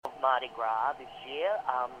Mardi Gras this year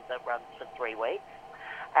that runs for 3 weeks.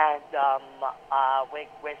 And we're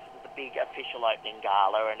sort of the big official opening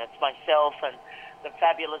gala, and it's myself and the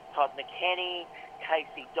fabulous Todd McKenney,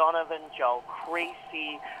 Casey Donovan, Joel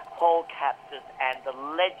Creasy, Paul Capsis, and the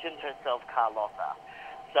legend herself, Carlotta.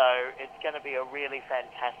 So it's going to be a really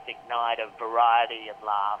fantastic night of variety and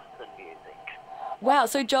laughs and music. Wow,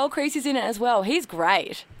 so Joel Creasy's in it as well. He's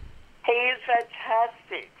great. He is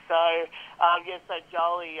fantastic. So, so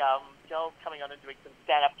Joel's coming on and doing some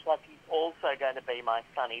stand-up, plus he's also going to be my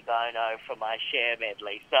Sonny Bono for my Cher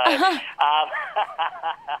medley. So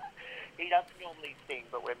he doesn't normally sing,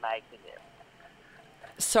 but we're making him.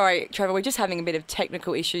 Sorry, Trevor, we're just having a bit of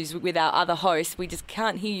technical issues with our other host. We just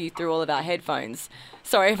can't hear you through all of our headphones.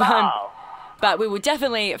 Sorry, but we will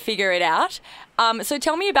definitely figure it out. So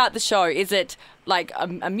tell me about the show. Is it like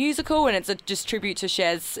a musical and it's just tribute to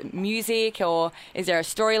Cher's music, or is there a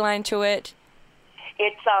storyline to it?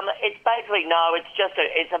 It's basically, no,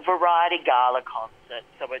 it's a variety gala concert.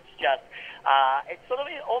 So it's just, it's sort of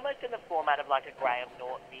almost in the format of like a Graham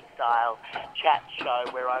Norton style chat show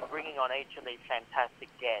where I'm bringing on each of these fantastic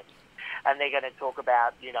guests, and they're going to talk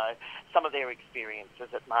about, some of their experiences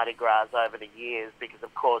at Mardi Gras over the years, because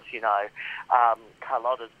of course,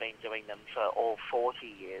 Carlotta's been doing them for all 40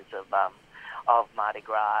 years of Mardi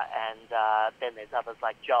Gras, and then there's others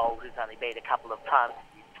like Joel, who's only been a couple of times.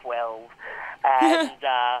 12, and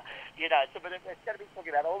so but it's going to be talking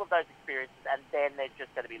about all of those experiences, and then there's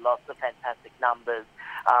just going to be lots of fantastic numbers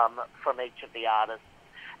from each of the artists,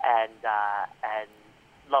 and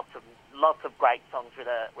lots of great songs with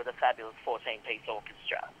a fabulous 14-piece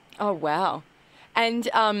orchestra. Oh wow! And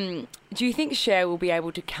do you think Cher will be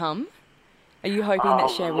able to come? Are you hoping that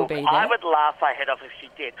Cher will be there? I would laugh my head off if she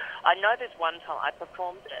did. I know there's one time I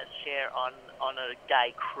performed as Cher on a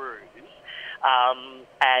gay cruise.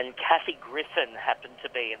 And Kathy Griffin happened to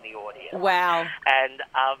be in the audience. Wow. And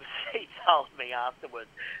she told me afterwards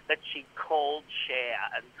that she called Cher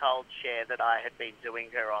and told Cher that I had been doing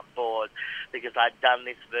her on board because I'd done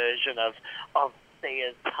this version of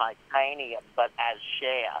Sia's Titanium, but as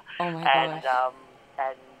Cher. Oh, my gosh.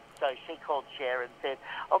 And so she called Cher and said,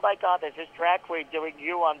 "Oh, my God, there's this drag queen doing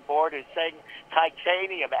you on board who's saying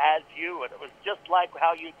Titanium as you, and it was just like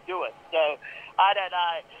how you do it." So I don't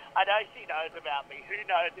know. I know she knows about me. Who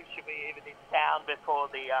knows if she'll be even in town before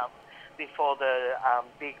the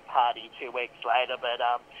big party 2 weeks later. But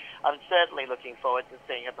I'm certainly looking forward to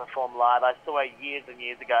seeing her perform live. I saw her years and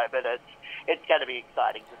years ago, but it's going to be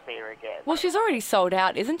exciting to see her again. Well, she's already sold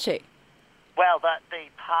out, isn't she? Well,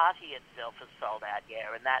 the party itself is sold out,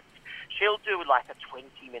 yeah, and she'll do like a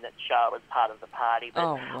 20-minute show as part of the party.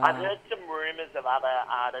 But wow. I've heard some rumours of other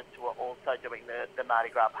artists who are also doing the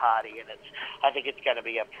Mardi Gras party, and I think it's going to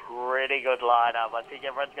be a pretty good lineup. I think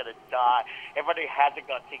everyone's going to die. Everyone who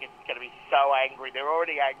hasn't got tickets is going to be so angry. They're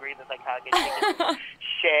already angry that they can't get tickets.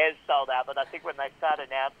 Cher's sold out, but I think when they start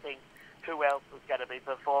announcing who else is going to be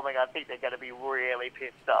performing, I think they're going to be really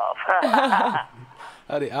pissed off.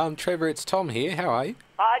 Howdy, Trevor, it's Tom here. How are you?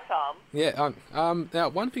 Hi, Tom. Yeah. Now,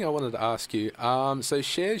 one thing I wanted to ask you. So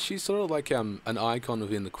Cher, she's sort of like an icon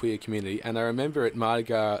within the queer community, and I remember at Mardi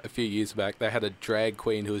Gras a few years back, they had a drag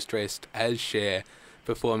queen who was dressed as Cher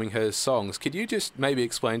performing her songs. Could you just maybe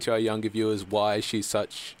explain to our younger viewers why she's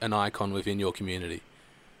such an icon within your community?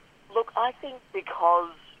 Look, I think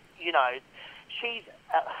because she's.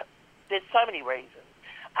 There's so many reasons.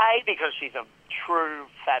 A, because she's a true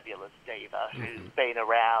fabulous diva who's been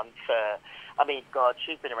around for,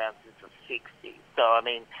 she's been around since the 60s. So,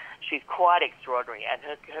 she's quite extraordinary. And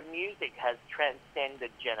her music has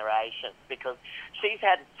transcended generations because she's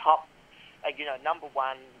had top, number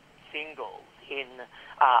one singles in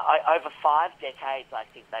over 5 decades, I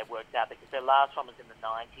think they worked out, because their last one was in the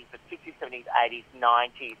 90s, but 60s, 70s, 80s,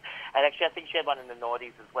 90s. And actually, I think she had one in the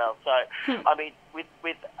noughties as well. So,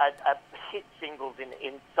 with a hit singles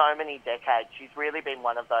in so many decades, she's really been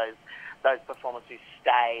one of those performers who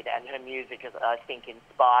stayed, and her music has, I think,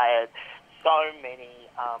 inspired so many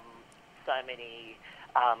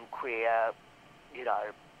queer,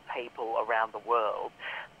 people around the world.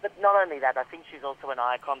 But not only that, I think she's also an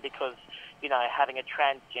icon because, having a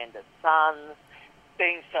transgender son,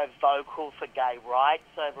 being so vocal for gay rights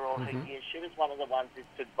over all her years. She was one of the ones who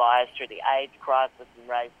stood by us through the AIDS crisis and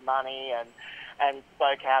raised money and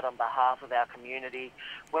spoke out on behalf of our community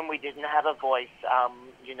when we didn't have a voice,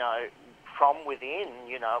 from within.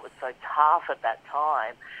 It was so tough at that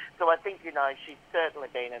time. So I think, she's certainly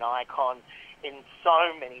been an icon in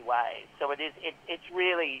so many ways. So it's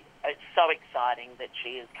so exciting that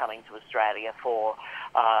she is coming to Australia for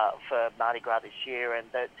Mardi Gras this year, and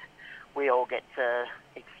that we all get to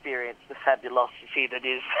experience the fabulosity that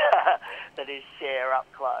is that is Cher up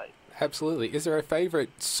close. Absolutely. Is there a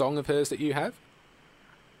favourite song of hers that you have?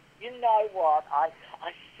 You know what? I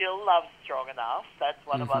still love Strong Enough. That's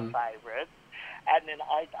one of my favourites. And then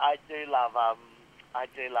I do love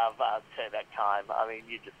Turn Back Time. I mean,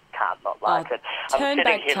 you just can't not like it. I'm Turn sitting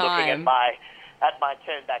Back here looking Time. at my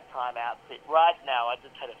Turn Back Time outfit right now. I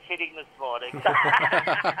just had a fitting this morning.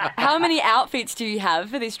 How many outfits do you have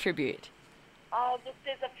for this tribute? Oh, look,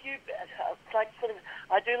 there's a few. It's like sort of,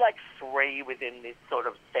 I do like 3 within this sort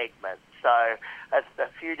of segment. So a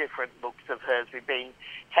few different looks of hers. We've been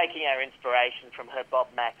taking our inspiration from her Bob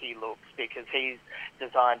Mackie looks because he's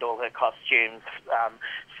designed all her costumes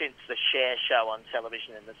since the Cher show on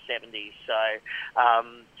television in the 70s. So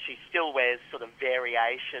she still wears sort of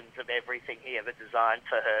variations of everything he ever designed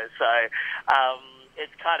for her. So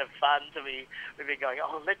it's kind of fun to be. We've been going,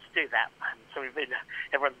 oh, let's do that one. So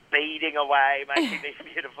everyone's beading away, making these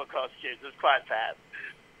beautiful costumes. It's quite fab.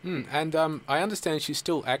 And I understand she's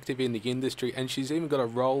still active in the industry, and she's even got a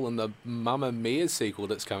role in the Mamma Mia sequel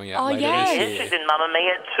that's coming out later this year. Yes, she's in Mamma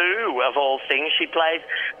Mia 2, of all things. She plays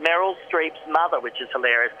Meryl Streep's mother, which is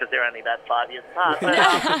hilarious because they're only about 5 years apart.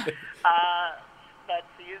 But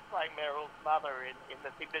she is playing Meryl's mother in the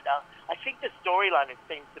thing. But I think the storyline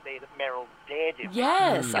seems to be that Meryl's dead.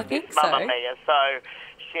 Yes, I think so. Mamma Mia. So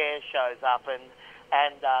Cher shows up, and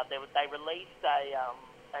they released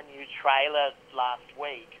a new trailer last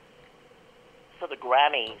week for the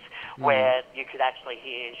Grammys where you could actually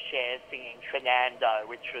hear Cher singing Fernando,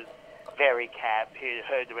 which was very camp.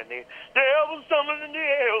 Her doing the "Devil's summoning the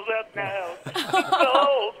elves out now, the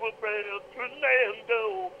souls will bring us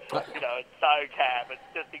Fernando." You know, it's so camp. It's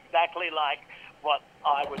just exactly like what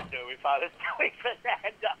I would do if I was doing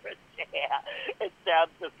Fernando and Cher. It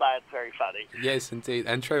sounds just like it's very funny. Yes, indeed.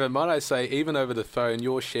 And Trevor, might I say, even over the phone,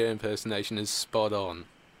 your Cher impersonation is spot on.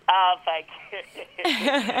 Oh, thank you.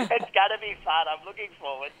 It's going to be fun. I'm looking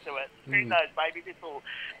forward to it. Who knows? Maybe this will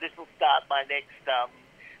start my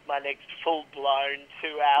next full-blown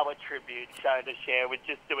 2-hour tribute show to Cher with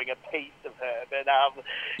just doing a piece of her. But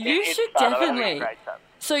you should definitely.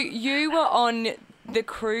 So you were on the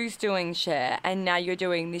cruise doing Cher, and now you're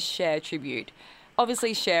doing this Cher tribute.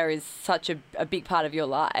 Obviously, Cher is such a big part of your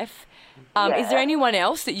life. Is there anyone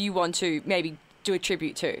else that you want to maybe do a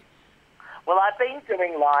tribute to? Well, I've been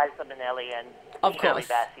doing Liza Minnelli and of Shirley course.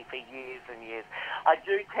 Bassey for years and years. I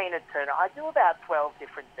do Tina Turner. I do about 12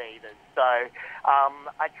 different divas. So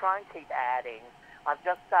I try and keep adding. I've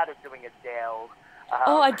just started doing Adele.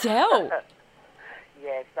 Adele.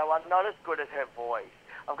 Yeah, so I'm not as good at her voice.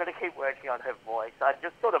 I'm going to keep working on her voice. I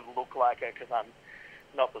just sort of look like her because I'm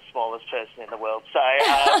not the smallest person in the world. So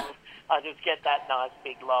I just get that nice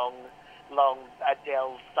big long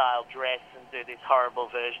Adele-style dress and do this horrible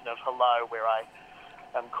version of Hello where I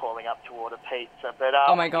am calling up to order pizza. But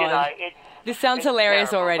oh my God. You know, this sounds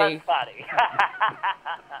hilarious terrible, already. but funny.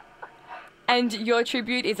 And your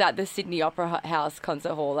tribute is at the Sydney Opera House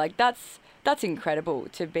Concert Hall. Like, that's incredible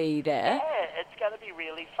to be there. Yeah, it's going to be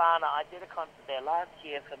really fun. I did a concert there last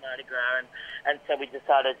year for Mardi Gras, and so we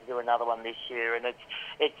decided to do another one this year, and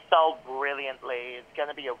it's sold brilliantly. It's going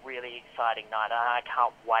to be a really exciting night, and I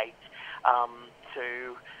can't wait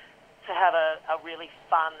to have a really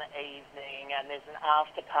fun evening, and there's an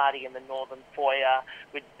after party in the Northern Foyer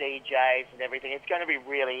with DJs and everything. It's going to be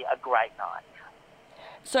really a great night.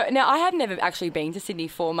 So now I have never actually been to Sydney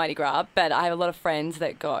for Mardi Gras, but I have a lot of friends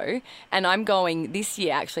that go, and I'm going this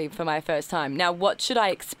year actually for my first time. Now, what should I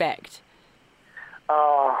expect?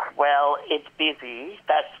 Oh, well, it's busy.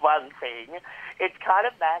 That's one thing. It's kind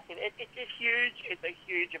of massive. It's a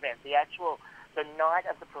huge event. The night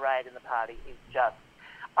of the parade and the party is just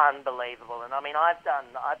unbelievable. And I mean, I've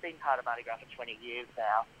been part of Mardi Gras for 20 years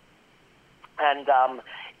now, and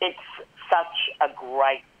it's such a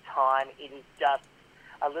great time. It is just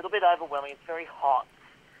a little bit overwhelming. It's very hot.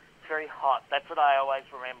 It's very hot. That's what I always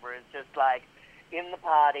remember, is just like in the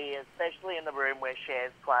party, especially in the room where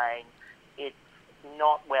Cher's playing, it's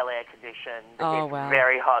not well air-conditioned. Oh, it's wow.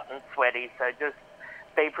 very hot and sweaty, so just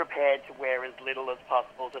be prepared to wear as little as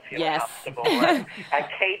possible to feel comfortable. And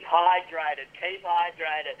keep hydrated.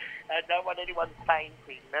 I don't want anyone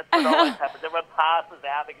fainting. That's what always happens. Everyone passes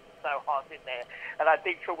out because it's so hot in there. And I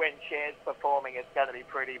think for when Cher's performing, it's going to be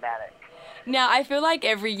pretty manic. Now, I feel like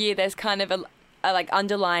every year there's kind of a like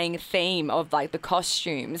underlying theme of like the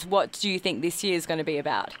costumes. What do you think this year is going to be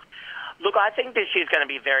about? Look, I think this year's going to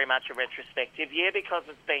be very much a retrospective year because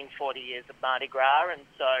it's been 40 years of Mardi Gras, and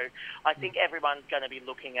so I think everyone's going to be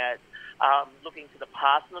looking to the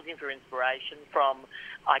past, looking for inspiration from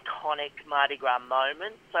iconic Mardi Gras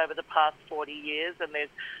moments over the past 40 years, and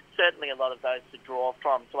there's certainly a lot of those to draw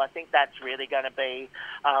from. So I think that's really going to be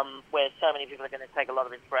where so many people are going to take a lot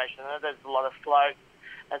of inspiration. I know there's a lot of floats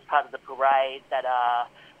as part of the parade that are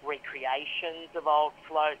recreations of old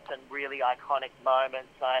floats and really iconic moments.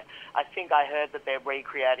 I think I heard that they're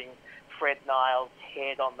recreating Fred Nile's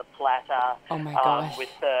head on the platter. Oh my gosh. With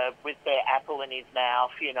their apple in his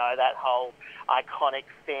mouth, you know, that whole iconic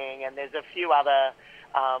thing. And there's a few other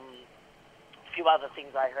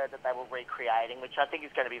things I heard that they were recreating, which I think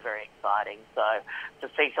is going to be very exciting. So to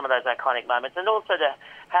see some of those iconic moments, and also to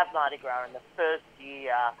have Mardi Gras in the first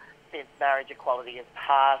year since marriage equality has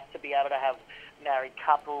passed, to be able to have married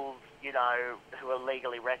couples, you know, who are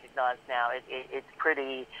legally recognised now, it's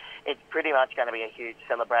pretty much going to be a huge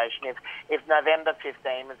celebration. If November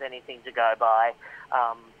 15 was anything to go by,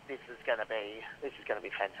 this is going to be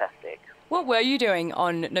fantastic. What were you doing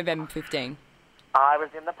on November 15? I was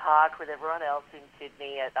in the park with everyone else in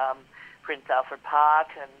Sydney at Prince Alfred Park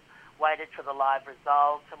and waited for the live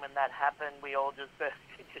results. And when that happened, we all just burst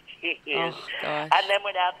into tears. Oh, gosh. And then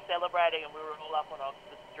went out celebrating, and we were all up on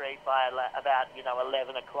Oxford Street by about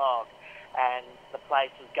 11 o'clock, and the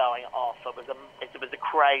place was going off. It was a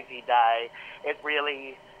crazy day. It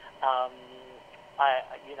really,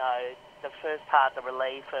 the first part, the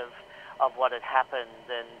relief of what had happened,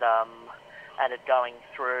 and it going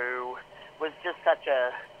through was just such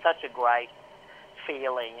a great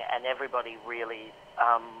feeling, and everybody really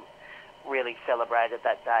celebrated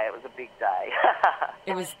that day. It was a big day.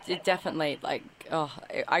 It definitely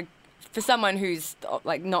for someone who's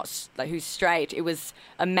who's straight, it was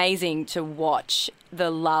amazing to watch the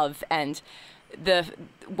love and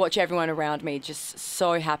watch everyone around me just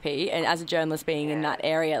so happy. And as a journalist being in that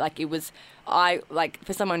area,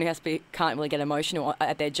 for someone who can't really get emotional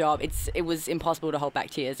at their job, it was impossible to hold back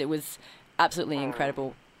tears. It was absolutely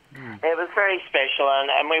incredible. It was very special,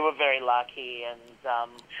 and we were very lucky, and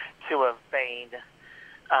to have been,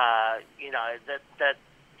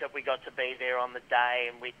 that we got to be there on the day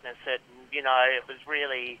and witness it. And,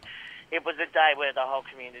 it was a day where the whole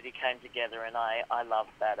community came together, and I loved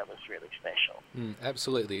that. It was really special.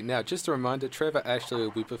 Absolutely. Now, just a reminder, Trevor Ashley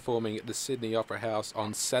will be performing at the Sydney Opera House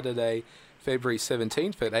on Saturday, February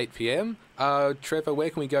 17th at 8 p.m. Trevor, where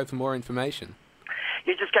can we go for more information?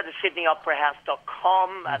 You just go to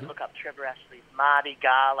sydneyoperahouse.com and look up Trevor Ashley's Mardi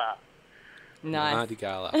Gala. Nice. Mardi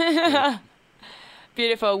Gala.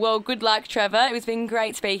 Beautiful. Well, good luck, Trevor. It's been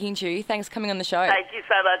great speaking to you. Thanks for coming on the show. Thank you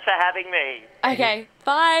so much for having me. Okay,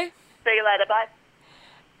 bye. See you later. Bye.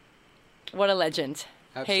 What a legend.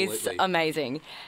 Absolutely. He's amazing.